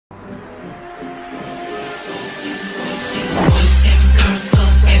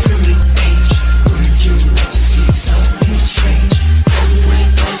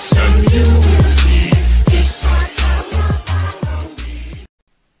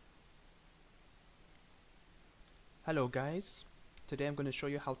Hello guys, today I'm going to show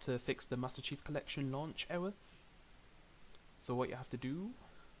you how to fix the Master Chief Collection launch error. So what you have to do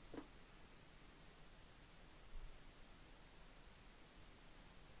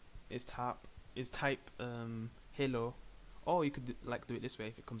is type Halo, or you could do it this way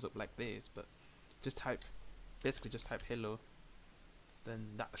if it comes up like this, but basically just type Halo, then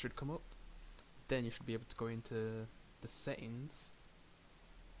that should come up. Then you should be able to go into the settings,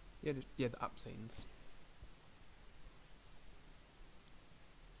 the app settings.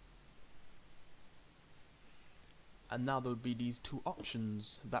 And now there'll be these two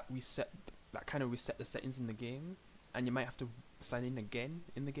options that kind of reset the settings in the game, and you might have to sign in again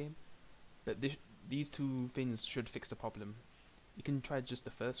in the game. But these two things should fix the problem. You can try just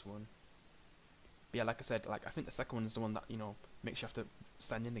the first one. But yeah, like I said, I think the second one is the one that makes you have to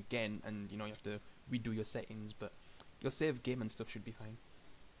sign in again, and you have to redo your settings. But your save game and stuff should be fine.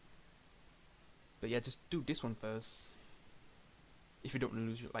 But yeah, just do this one first. If you don't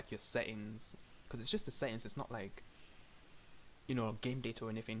lose your settings, because it's just the settings. It's not like game data or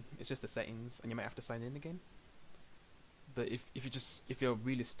anything. It's just the settings, and you might have to sign in again. But if you're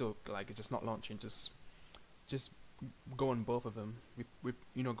really stuck, it's just not launching, just go on both of them.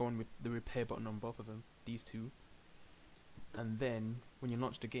 Go on with the repair button on both of them, these two, and then when you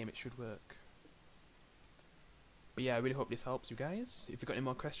launch the game, it should work. But yeah, I really hope this helps you guys. If you've got any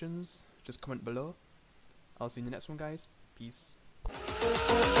more questions, just comment below. I'll see you in the next one, guys. Peace.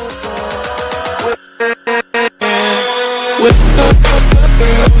 With